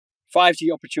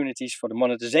5G opportunities for the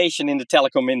monetization in the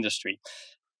telecom industry.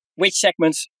 Which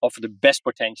segments offer the best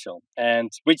potential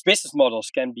and which business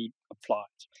models can be applied?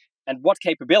 And what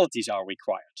capabilities are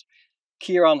required?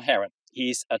 Ciaran Harron.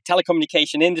 He's a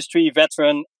telecommunication industry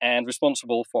veteran and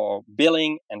responsible for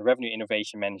billing and revenue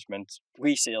innovation management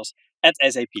pre-sales at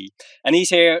SAP. And he's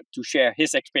here to share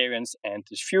his experience and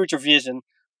his future vision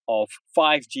of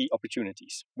 5G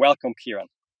opportunities. Welcome, Ciaran.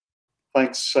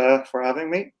 Thanks for having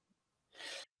me.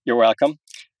 You're welcome.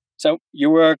 So you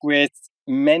work with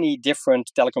many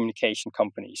different telecommunication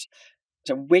companies.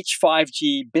 So which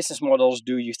 5G business models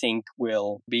do you think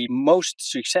will be most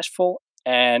successful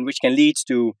and which can lead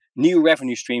to new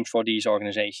revenue streams for these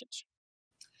organizations?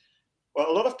 Well,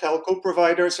 a lot of telco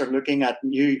providers are looking at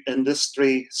new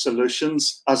industry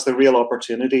solutions as the real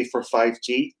opportunity for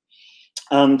 5G.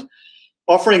 And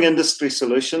offering industry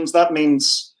solutions, that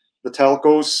means the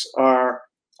telcos are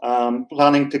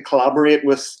planning to collaborate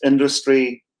with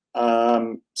industry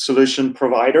solution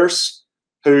providers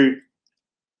who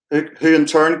in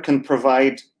turn can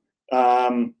provide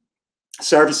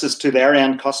services to their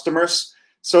end customers.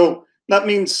 So that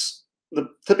means the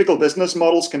typical business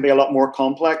models can be a lot more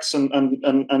complex, and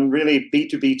really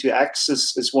B2B2X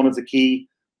is one of the key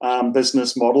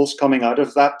business models coming out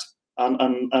of that.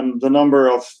 And the number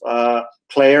of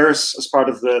players as part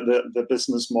of the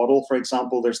business model, for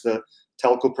example, there's the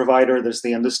telco provider, there's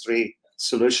the industry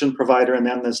solution provider, and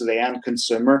then there's the end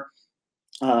consumer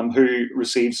who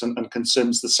receives and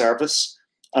consumes the service.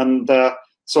 And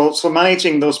so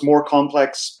managing those more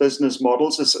complex business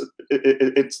models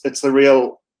it's the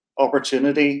real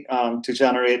opportunity to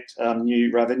generate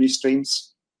new revenue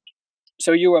streams.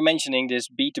 So you were mentioning this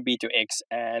B2B2X,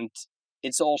 and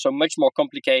it's also much more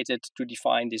complicated to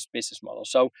define this business model.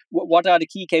 So what are the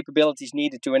key capabilities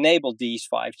needed to enable these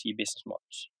 5G business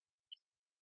models?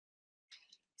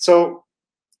 So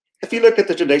if you look at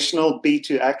the traditional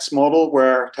B2X model,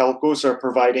 where telcos are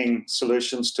providing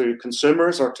solutions to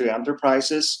consumers or to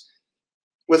enterprises,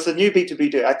 with the new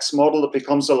B2B2X model, it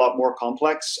becomes a lot more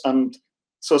complex. And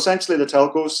so essentially the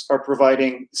telcos are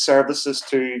providing services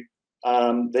to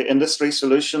the industry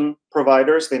solution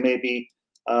providers. They may be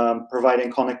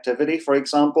providing connectivity, for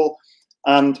example,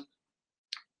 and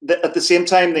at the same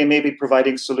time, they may be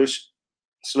providing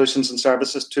solutions and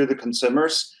services to the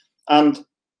consumers. And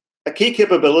a key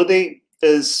capability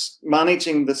is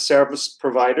managing the service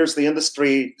providers, the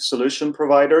industry solution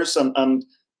providers, and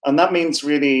that means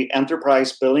really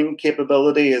enterprise billing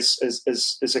capability is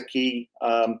a key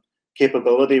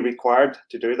capability required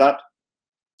to do that.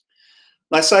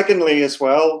 Now, secondly, as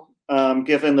well,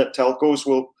 given that telcos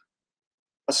will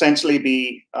essentially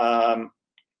be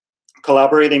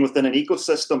collaborating within an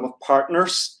ecosystem of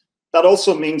partners, that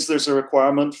also means there's a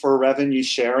requirement for revenue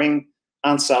sharing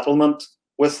and settlement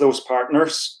with those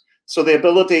partners. So the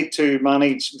ability to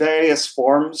manage various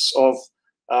forms of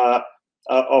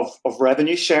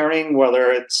revenue sharing,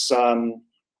 whether it's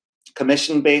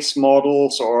commission-based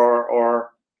models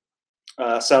or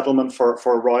settlement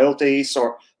for royalties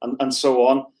and so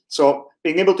on. So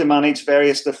being able to manage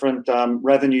various different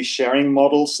revenue sharing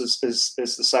models is the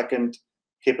second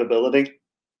capability.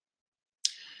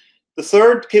 The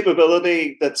third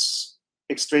capability that's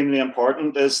extremely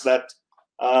important is that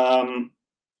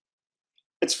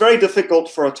it's very difficult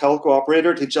for a telco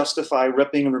operator to justify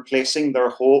ripping and replacing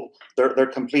their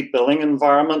complete billing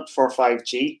environment for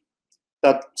 5G.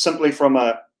 That simply from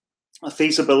a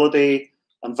feasibility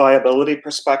and viability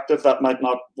perspective, that might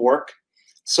not work.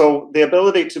 So the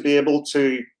ability to be able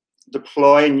to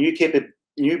deploy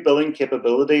new billing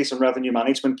capabilities and revenue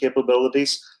management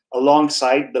capabilities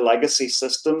alongside the legacy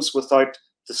systems without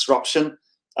disruption,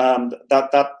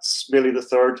 that's really the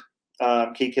third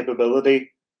key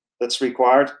capability that's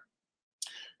required.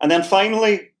 And then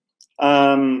finally,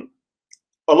 a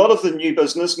lot of the new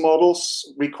business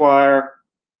models require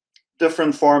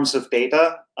different forms of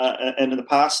data. And in the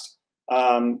past,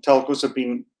 telcos have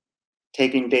been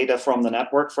taking data from the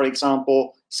network, for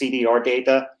example, CDR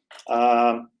data,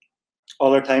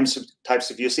 other types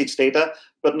of usage data.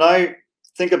 But now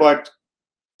think about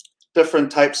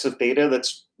different types of data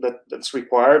that's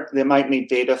required. They might need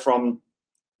data from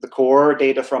the core,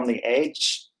 data from the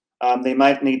edge. They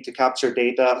might need to capture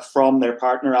data from their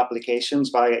partner applications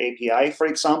via API, for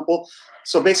example.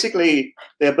 So basically,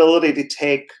 the ability to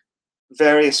take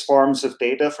various forms of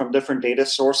data from different data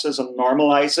sources and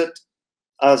normalize it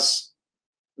as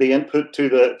the input to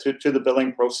the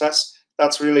billing process.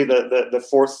 That's really the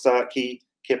fourth key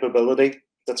capability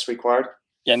that's required.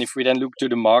 Yeah, and if we then look to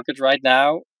the market right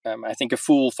now, I think a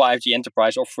full 5G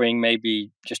enterprise offering may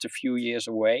be just a few years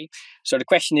away. So the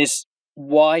question is,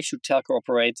 why should telco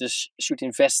operators should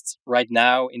invest right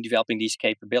now in developing these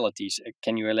capabilities?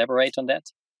 Can you elaborate on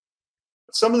that?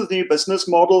 Some of the new business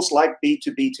models like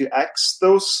B2B2X,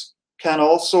 those can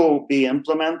also be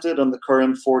implemented on the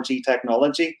current 4G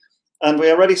technology. And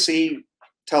we already see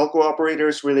telco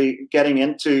operators really getting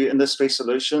into industry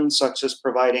solutions such as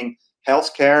providing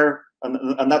healthcare,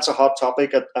 and that's a hot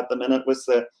topic at the minute with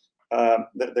the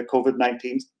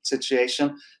COVID-19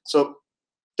 situation. So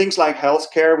things like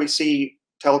healthcare, we see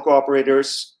telco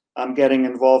operators getting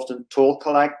involved in toll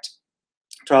collect,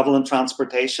 travel and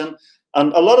transportation.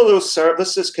 And a lot of those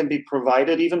services can be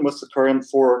provided even with the current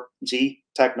 4G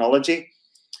technology.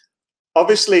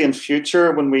 Obviously, in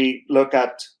future, when we look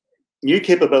at new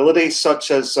capabilities such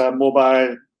as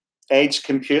mobile edge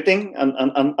computing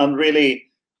and really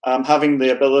having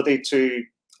the ability to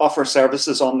offer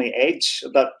services on the edge,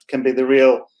 that can be the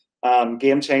real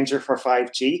game changer for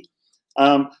 5G.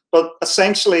 But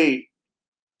essentially,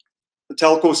 the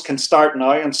telcos can start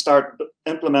now and start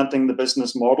implementing the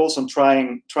business models and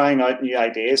trying out new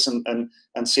ideas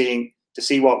and seeing to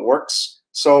see what works.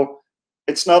 So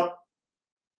it's not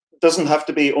doesn't have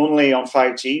to be only on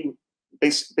 5G.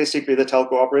 Basically, the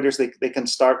telco operators they can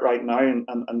start right now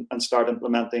and start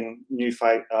implementing new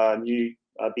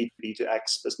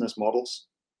B2B2X business models.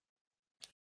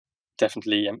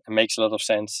 Definitely, it makes a lot of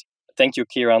sense. Thank you,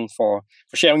 Ciaran, for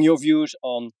sharing your views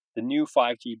on the new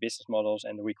 5G business models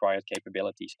and the required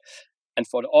capabilities. And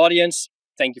for the audience,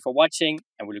 thank you for watching,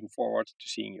 and we're looking forward to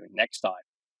seeing you next time.